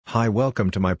Hi,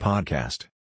 welcome to my podcast.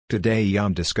 Today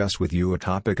I'm discuss with you a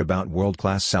topic about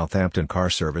world-class Southampton car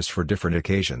service for different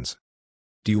occasions.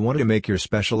 Do you want to make your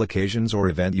special occasions or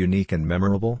event unique and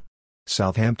memorable?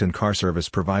 Southampton car service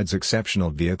provides exceptional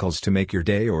vehicles to make your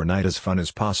day or night as fun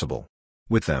as possible.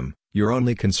 With them, your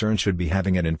only concern should be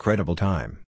having an incredible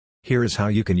time. Here is how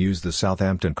you can use the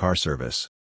Southampton car service.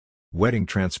 Wedding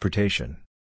transportation.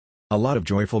 A lot of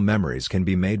joyful memories can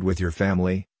be made with your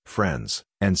family, friends,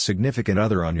 and significant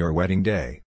other on your wedding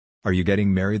day. Are you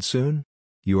getting married soon?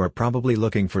 You are probably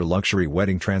looking for luxury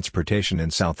wedding transportation in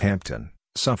Southampton,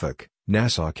 Suffolk,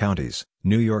 Nassau counties,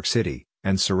 New York City,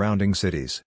 and surrounding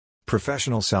cities.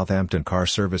 Professional Southampton car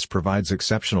service provides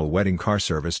exceptional wedding car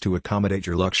service to accommodate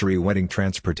your luxury wedding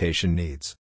transportation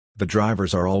needs. The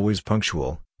drivers are always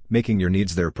punctual, making your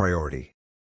needs their priority.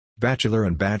 Bachelor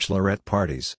and bachelorette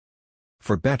parties.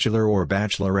 For bachelor or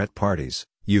bachelorette parties,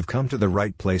 you've come to the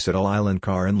right place at All Island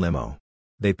Car and Limo.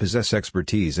 They possess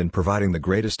expertise in providing the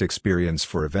greatest experience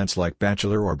for events like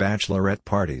bachelor or bachelorette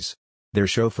parties. Their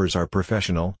chauffeurs are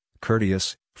professional,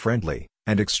 courteous, friendly,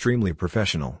 and extremely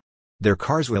professional. Their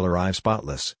cars will arrive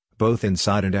spotless, both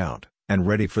inside and out, and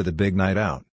ready for the big night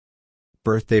out.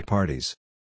 Birthday parties.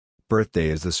 Birthday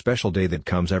is the special day that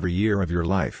comes every year of your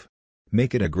life.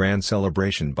 Make it a grand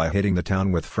celebration by hitting the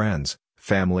town with friends,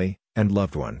 family, and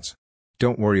loved ones.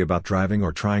 Don't worry about driving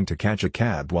or trying to catch a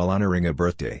cab while honoring a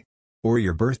birthday or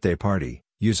your birthday party.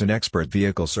 Use an expert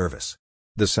vehicle service.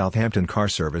 The Southampton car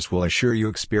service will assure you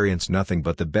experience nothing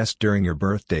but the best during your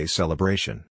birthday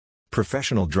celebration.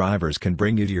 Professional drivers can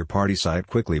bring you to your party site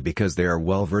quickly because they are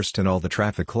well versed in all the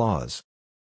traffic laws.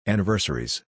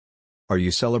 Anniversaries. Are you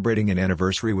celebrating an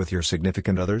anniversary with your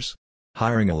significant others?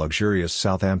 Hiring a luxurious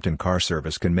Southampton car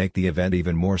service can make the event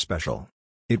even more special.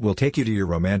 It will take you to your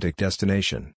romantic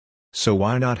destination. So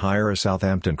why not hire a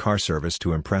Southampton car service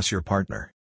to impress your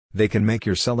partner? They can make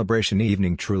your celebration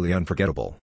evening truly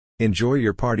unforgettable. Enjoy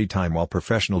your party time while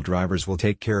professional drivers will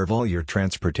take care of all your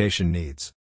transportation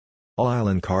needs. All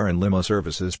Island Car and Limo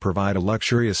Services provide a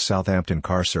luxurious Southampton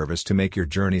car service to make your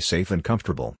journey safe and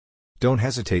comfortable. Don't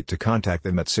hesitate to contact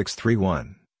them at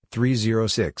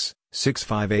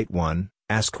 631-306-6581,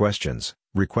 ask questions,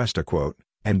 request a quote,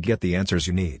 and get the answers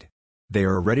you need. They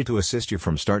are ready to assist you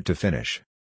from start to finish.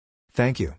 Thank you.